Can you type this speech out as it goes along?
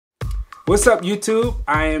What's up, YouTube?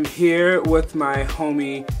 I am here with my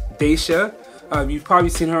homie Daisha. You've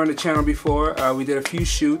probably seen her on the channel before. We did a few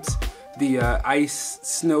shoots, the ice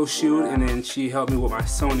snow shoot, and then she helped me with my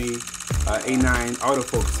Sony A9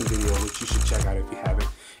 autofocusing video, which you should check out if you haven't.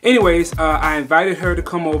 Anyways, I invited her to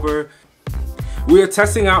come over. We are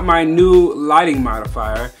testing out my new lighting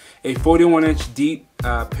modifier, a 41-inch deep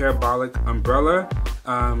parabolic umbrella,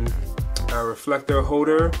 a reflector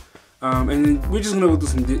holder, and we're just gonna go through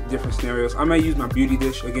some different scenarios. I might use my beauty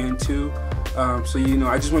dish again too. So you know,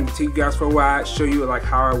 I just wanted to take you guys for a while, show you like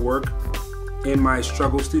how I work in my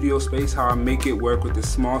struggle studio space, how I make it work with this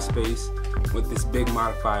small space with this big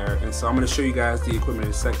modifier. And so I'm gonna show you guys the equipment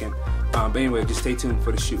in a second. But anyway, just stay tuned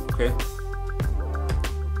for the shoot, okay?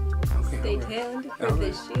 Stay tuned for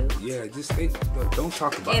this shoot. Yeah, just stay. Don't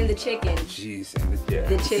talk about and it. the chicken. Jeez, and the, yeah.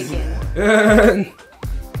 The chicken.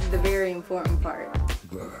 The very important part.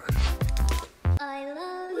 I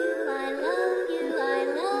love you, I love you, I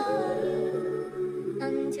love you.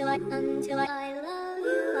 Until I love you,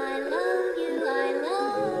 I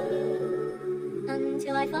love you.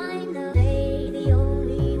 Until I find the day, the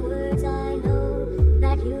only words I know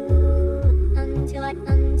that you. Until I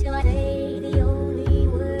say the only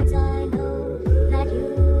words I know that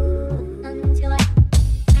you. Until I.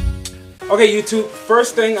 Okay, YouTube.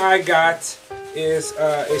 First thing I got is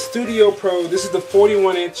a StudioPRO. This is the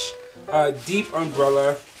 41-inch deep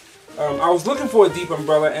umbrella. I was looking for a deep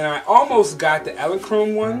umbrella, and I almost got the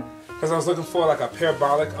Elechrome one because I was looking for like a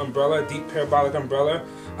parabolic umbrella, deep parabolic umbrella.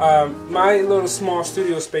 My little small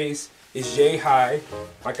studio space is yay high,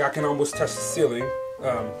 like I can almost touch the ceiling.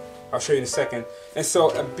 I'll show you in a second. And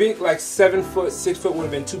so a big, like 7 foot, 6 foot would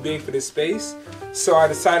have been too big for this space. So I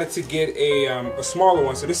decided to get a smaller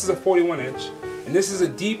one. So this is a 41-inch, and this is a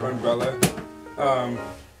deep umbrella.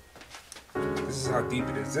 This is how deep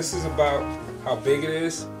it is. This is about how big it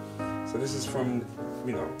is. So this is from,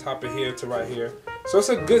 you know, top of here to right here. So it's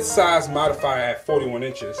a good size modifier at 41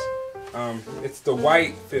 inches. It's the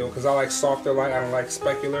white feel because I like softer light. I don't like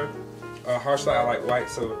specular. Harsh light, I like white.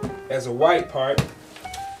 So there's a white part.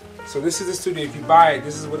 So this is the studio. If you buy it,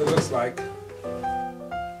 this is what it looks like.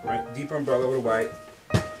 Right, deep umbrella with white.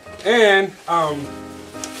 And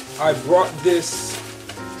I brought this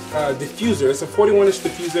diffuser. It's a 41-inch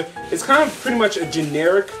diffuser. It's kind of pretty much a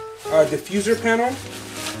generic diffuser panel,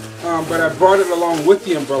 but I brought it along with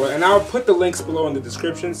the umbrella, and I'll put the links below in the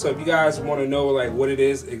description. So if you guys want to know like what it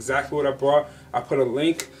is, exactly what I brought, I put a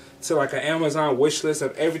link to like an Amazon wish list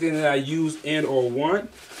of everything that I use and or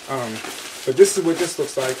want. But this is what this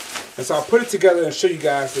looks like, and so I'll put it together and show you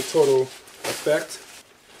guys the total effect.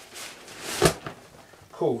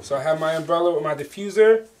 Cool. So I have my umbrella with my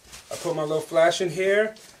diffuser. I put my little flash in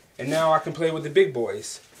here. And now I can play with the big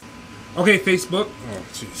boys. Okay, Facebook. Oh,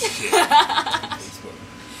 jeez.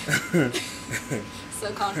 Facebook.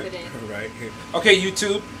 So confident. Right. Okay,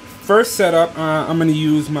 YouTube. First setup, I'm going to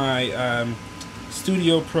use my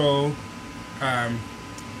StudioPRO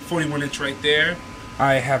 41-inch right there.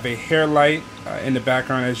 I have a hair light in the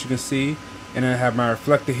background, as you can see. And I have my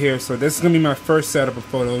reflector here. So this is going to be my first setup of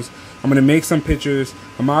photos. I'm going to make some pictures.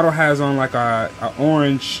 The model has on like a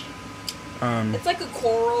orange... it's like a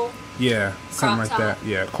coral. Yeah, something like that.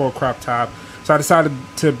 Yeah, coral crop top. So I decided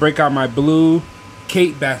to break out my blue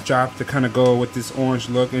Kate backdrop to kind of go with this orange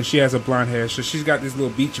look, and she has a blonde hair, so she's got these little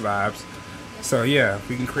beach vibes. So yeah,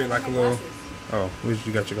 we can create like a little. Oh,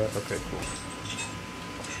 you got your glasses? Okay, cool.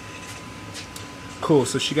 Cool.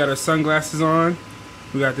 So she got her sunglasses on.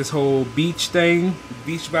 We got this whole beach thing,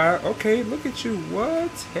 beach vibe. Okay, look at you. What?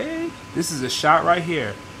 Hey, this is a shot right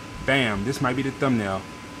here. Bam. This might be the thumbnail.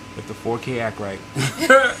 If the 4K act right.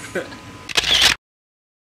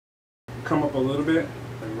 Come up a little bit,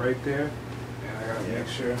 like right there. And I gotta make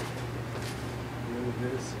sure. Move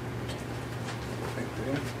this. Like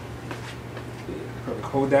there. Yeah, perfect.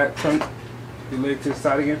 Hold that, turn your leg to the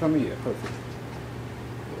side again for me. Yeah, perfect.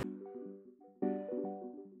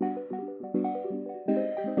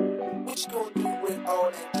 What you gonna do with all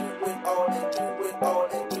that? Do with all that? Do with all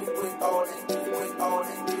that? Do with all that? Do with all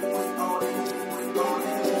that? Do with all that? Do with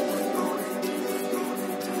all that?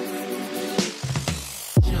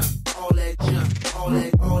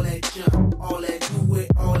 All that jump, all that do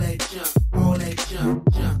with all that jump, all that jump,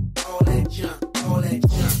 all that jump, all that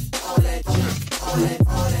jump, all that jump, all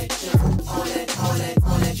that jump,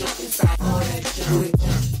 all that jump inside, all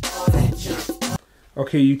that jump.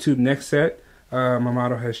 Okay, YouTube, next set. My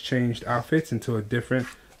model has changed outfits into a different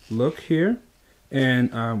look here,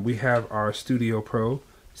 and we have our StudioPRO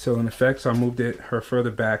still in effect. So I moved her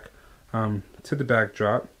further back to the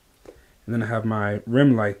backdrop, and then I have my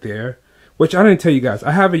rim light there. Which I didn't tell you guys.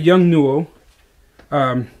 I have a young Nuo.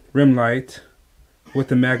 rim light with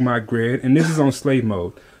the Mag-Mod grid, and this is on slave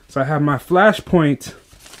mode. So I have my flashpoint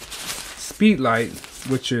speed light,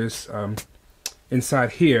 which is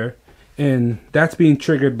inside here, and that's being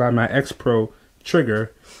triggered by my X Pro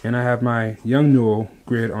trigger, and I have my Young Newell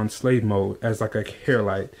grid on slave mode as like a hair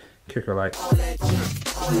light, kicker light.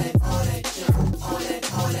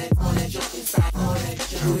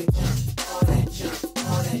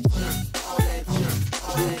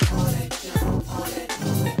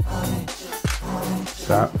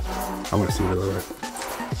 Stop. I want to see it a little bit.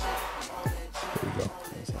 There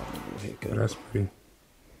we go. Oh, that's pretty.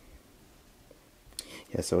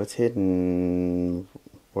 Yeah, so it's hidden,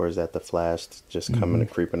 or is that the flash just coming and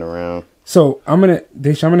creeping around? So I'm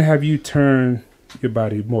gonna have you turn your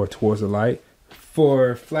body more towards the light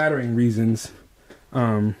for flattering reasons.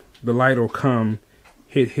 The light will come,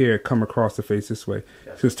 hit here, come across the face this way.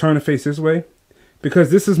 So just turn the face this way,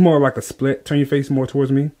 because this is more like a split. Turn your face more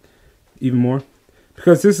towards me, even more,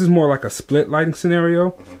 because this is more like a split lighting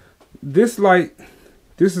scenario. This light,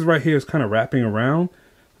 this is right here, is kind of wrapping around,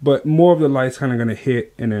 but more of the light's kind of gonna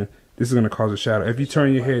hit, and then this is gonna cause a shadow. If you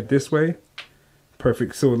turn your head this way,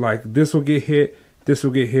 perfect. So like this will get hit, this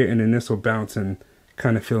will get hit, and then this will bounce and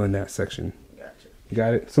kind of fill in that section. Gotcha. You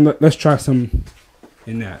got it? So let's try some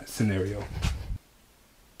in that scenario.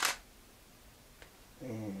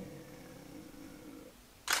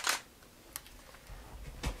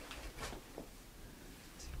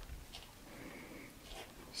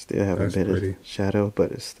 Still have That's a bit pretty. of shadow,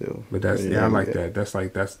 but it's still. But that's, yeah, I like that. That's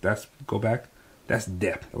like, that's go back. That's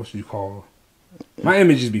depth. That's what you call. My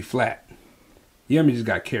images be flat. Your images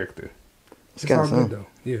got character. It's got all some. good though.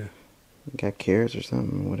 Yeah. Got carrots or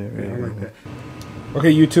something, whatever. Yeah, I like that.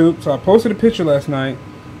 Okay, YouTube. So I posted a picture last night,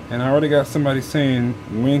 and I already got somebody saying,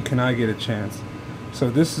 when can I get a chance? So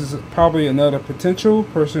this is probably another potential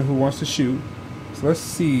person who wants to shoot. So let's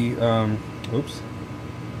see. Oops.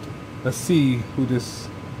 Let's see who this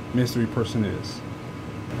mystery person is.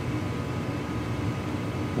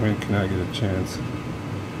 When can I get a chance?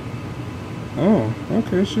 Oh,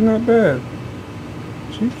 okay, she's not bad.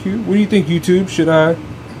 She's cute. What do you think, YouTube?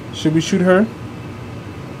 Should we shoot her?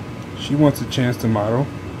 She wants a chance to model.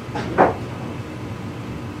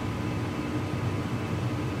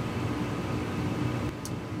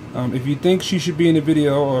 If you think she should be in the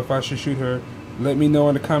video, or if I should shoot her, let me know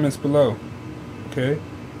in the comments below. Okay?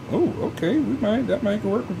 Oh, okay. That might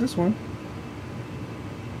work with this one.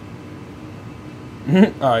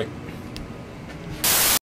 All right.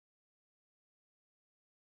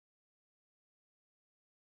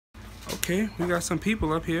 Okay, we got some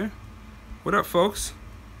people up here. What up, folks?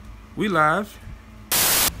 We live.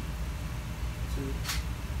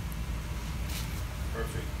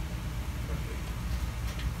 Perfect.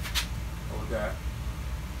 Hold that.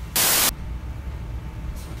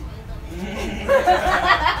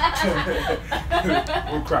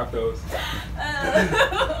 We'll crop those.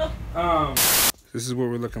 This is what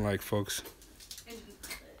we're looking like, folks.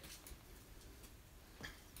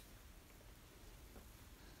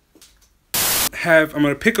 I'm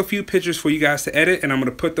gonna pick a few pictures for you guys to edit, and I'm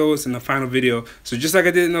gonna put those in the final video. So just like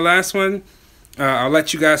I did in the last one, I'll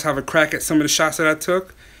let you guys have a crack at some of the shots that I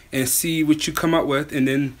took and see what you come up with, and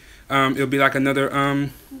then it'll be like another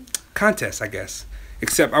contest, I guess.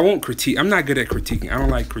 Except I won't critique. I'm not good at critiquing. I don't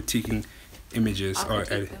like critiquing images. I'll Or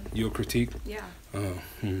critique them. You'll critique? Yeah. Oh,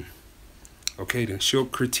 okay, then she'll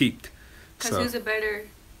critique. Because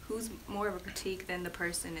who's more of a critique than the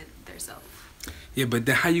person themselves? Yeah, but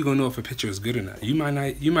then how you gonna know if a picture is good or not? You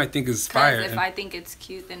might think it's fire. If I think it's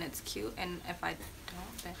cute, then it's cute, and if I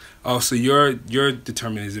don't, then oh, so you're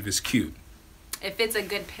determined as if it's cute. if it's a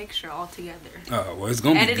good picture altogether. Oh, well, it's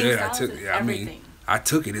gonna be Editing good. styles is everything. I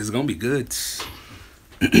took it. It's gonna be good.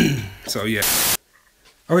 So yeah.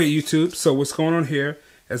 Okay, YouTube. So what's going on here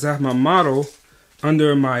is I have my model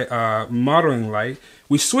under my modeling light.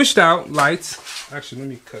 We switched out lights. Actually, let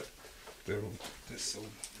me cut this so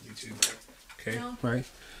YouTube. Okay, No. right.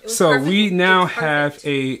 was So perfect. we now It's have perfect.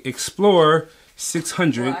 a Explorer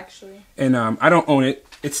 600, Well, actually, and I don't own it.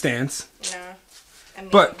 It stands. no. I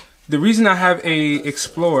mean, But the reason I have a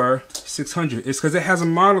Explorer 600 is because it has a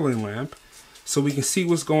modeling lamp, so we can see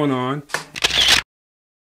what's going on.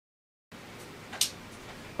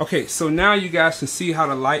 Okay, so now you guys can see how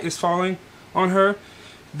the light is falling on her.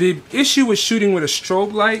 The issue with shooting with a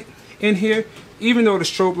strobe light in here, even though the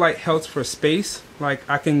strobe light helps for space, like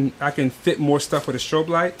I can fit more stuff with a strobe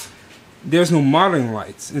light, there's no modeling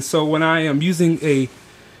lights. And so when I am using a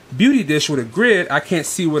beauty dish with a grid, I can't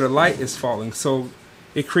see where the light is falling. So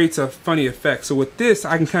it creates a funny effect. So with this,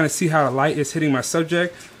 I can kind of see how the light is hitting my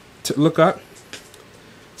subject to look up.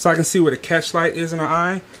 so I can see where the catch light is in her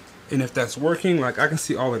eye, and if that's working. Like I can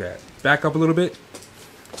see all of that. Back up a little bit.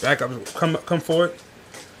 Back up. Come forward.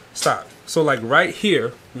 Stop. So like right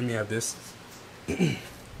here, let me have this.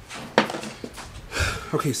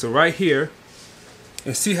 Okay, so right here,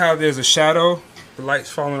 and see how there's a shadow? The light's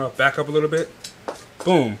falling off. Back up a little bit.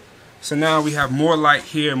 Boom. So now we have more light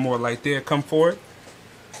here, more light there. Come forward.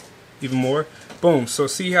 Even more. Boom. So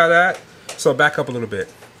see how that? So back up a little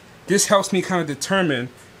bit. This helps me kind of determine,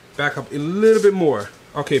 back up a little bit more.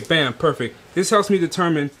 Okay, bam, perfect. This helps me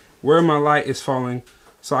determine where my light is falling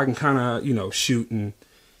so I can kind of, you know, shoot and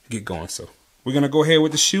get going. So we're going to go ahead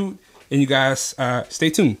with the shoot, and you guys stay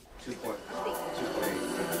tuned.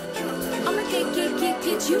 I'ma get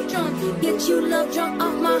you drunk, get you love drunk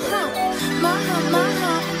off my hump, my hump, my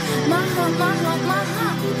hump, my hump, my hump, my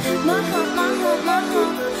hump, my hump, my hump, my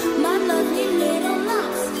hump, my lovely little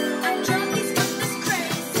lumps. I'm drunk as fuck, this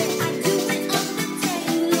crazy. I do it on the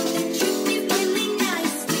daily. You treat me really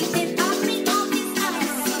nice. We get off me all these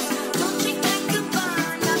nights. Don't you get the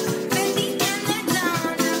Gabbana, Fendi and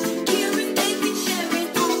Madonna, Kieran, baby, sharing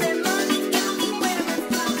all their money, got me wearing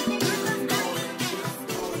fun.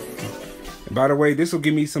 By the way, this will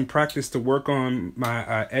give me some practice to work on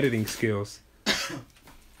my editing skills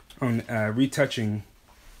on retouching,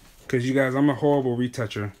 because you guys, I'm a horrible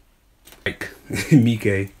retoucher. Ike.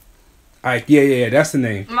 Mike. Ike. Yeah, that's the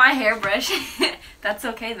name. My hairbrush. That's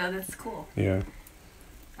okay though. That's cool. Yeah.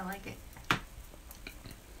 I like it.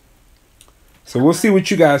 So we'll see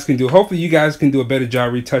what you guys can do. Hopefully you guys can do a better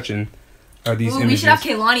job retouching these images. We should have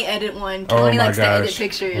Kaylani edit one. Kaylani likes to edit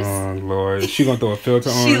pictures. Oh Lord, is she gonna throw a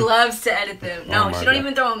filter on? She loves to edit them. No, Oh, she my don't God.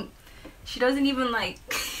 even throw them. She doesn't even like.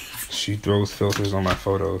 She throws filters on my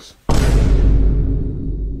photos.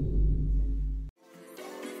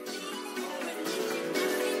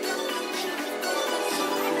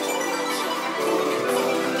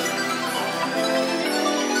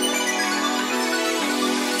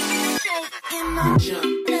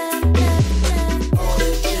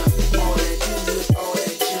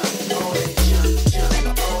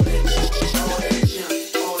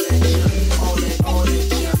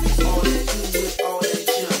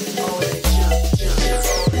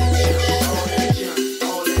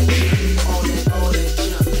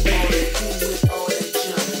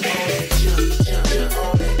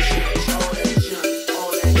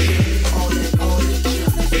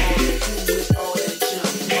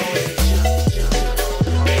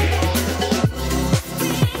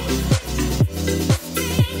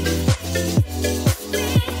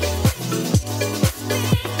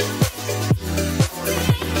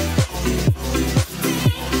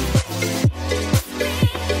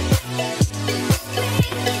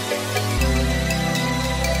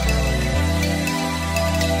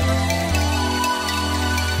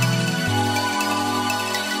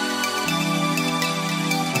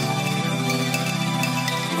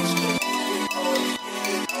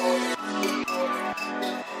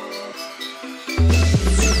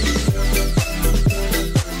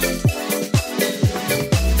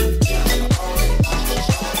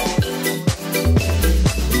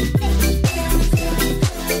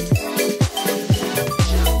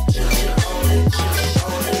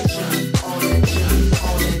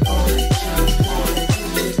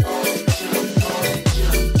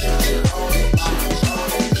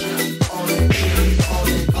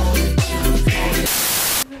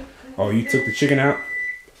 Oh, you took the chicken out?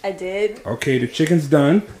 I did. Okay, the chicken's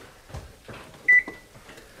done.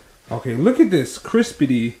 Okay, look at this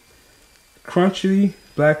crispity, crunchy,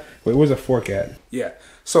 black. Wait, where's a fork at? Yeah.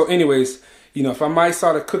 So anyways, you know, if I might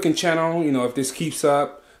start a cooking channel, you know, if this keeps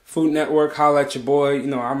up, Food Network, holla at your boy. You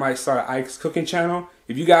know, I might start an Ike's cooking channel.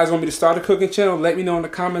 If you guys want me to start a cooking channel, let me know in the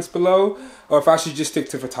comments below. Or if I should just stick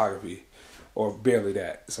to photography. Or barely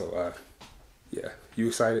that. So, yeah. You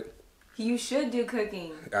excited? You should do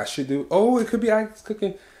cooking. I should do. Oh, it could be Ike's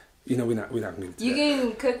cooking. You know, we're not going to do You that.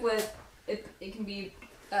 can cook with. It can be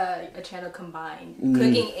a channel combined,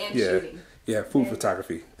 cooking and shooting. Yeah, food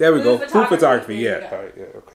photography. There we go. Food photography. There Yeah. you go. All right. Yeah. Okay.